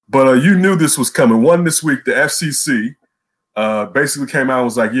But you knew this was coming. One this week, the FCC basically came out and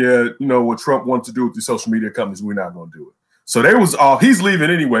was like, yeah, you know, what Trump wanted to do with the social media companies, we're not going to do it. So they was all, he's leaving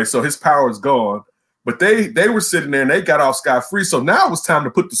anyway, so his power is gone. But they were sitting there and they got off scot-free. So now it was time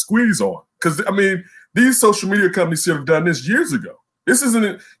to put the squeeze on. Because, I mean, these social media companies should have done this years ago. This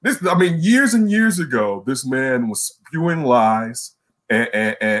isn't this. I mean, years and years ago, this man was spewing lies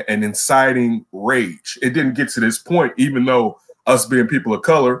and inciting rage. It didn't get to this point, even though us being people of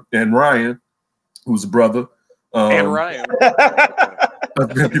color and Ryan, who's a brother, and Ryan,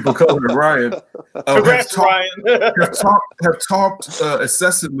 us being people of color and Ryan, Congrats, Ryan. have talked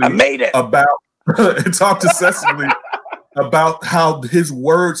excessively I made it. about about how his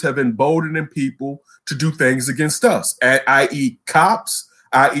words have emboldened people to do things against us, i.e. cops,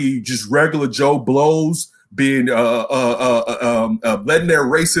 i.e. just regular Joe Blows being letting their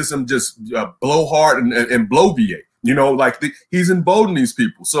racism just blow hard and bloviate. You know, like he's emboldened these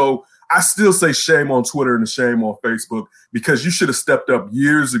people. So I still say shame on Twitter and shame on Facebook, because you should have stepped up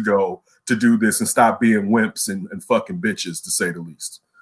years ago to do this and stop being wimps and fucking bitches, to say the least.